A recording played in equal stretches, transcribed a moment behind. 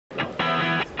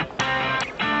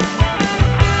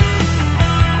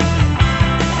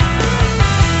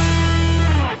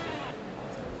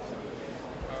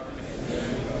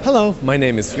Hello, my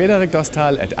name is Frederik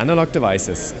Dostal at Analog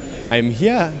Devices. I'm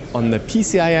here on the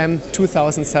PCIM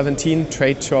 2017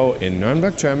 trade show in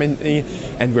Nuremberg, Germany,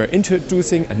 and we're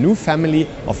introducing a new family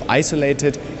of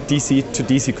isolated DC to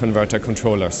DC converter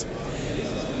controllers.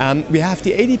 We have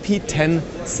the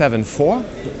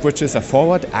ADP1074, which is a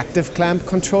forward active clamp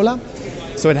controller.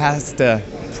 So it has the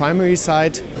primary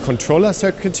side controller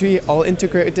circuitry all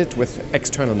integrated with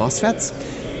external MOSFETs.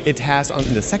 It has on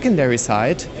the secondary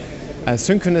side a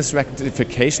synchronous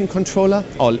rectification controller,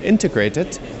 all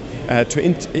integrated to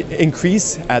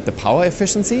increase the power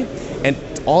efficiency, and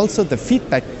also the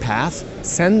feedback path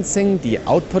sensing the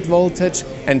output voltage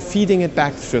and feeding it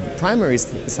back through the primary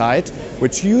side,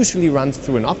 which usually runs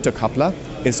through an optocoupler,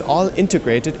 is all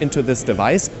integrated into this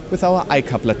device with our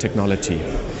iCoupler technology.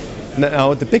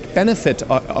 Now, the big benefit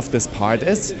of this part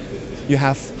is you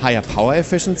have higher power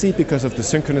efficiency because of the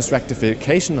synchronous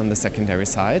rectification on the secondary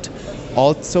side.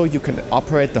 Also, you can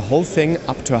operate the whole thing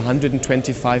up to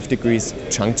 125 degrees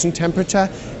junction temperature,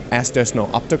 as there's no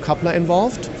optocoupler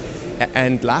involved.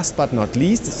 And last but not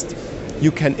least, you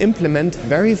can implement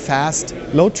very fast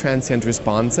low transient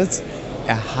responses,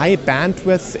 a high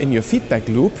bandwidth in your feedback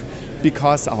loop,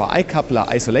 because our iCoupler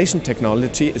isolation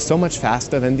technology is so much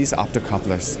faster than these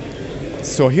optocouplers.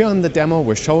 So here on the demo,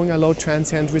 we're showing a low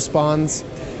transient response.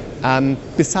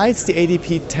 Besides the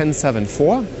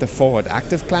ADP1074, the forward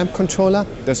active clamp controller,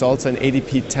 there's also an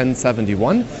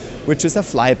ADP1071, which is a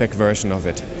flyback version of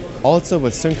it. Also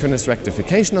with synchronous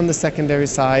rectification on the secondary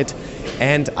side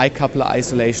and iCoupler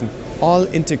isolation, all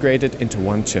integrated into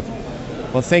one chip.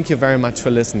 Well, thank you very much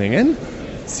for listening in.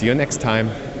 See you next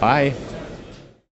time. Bye.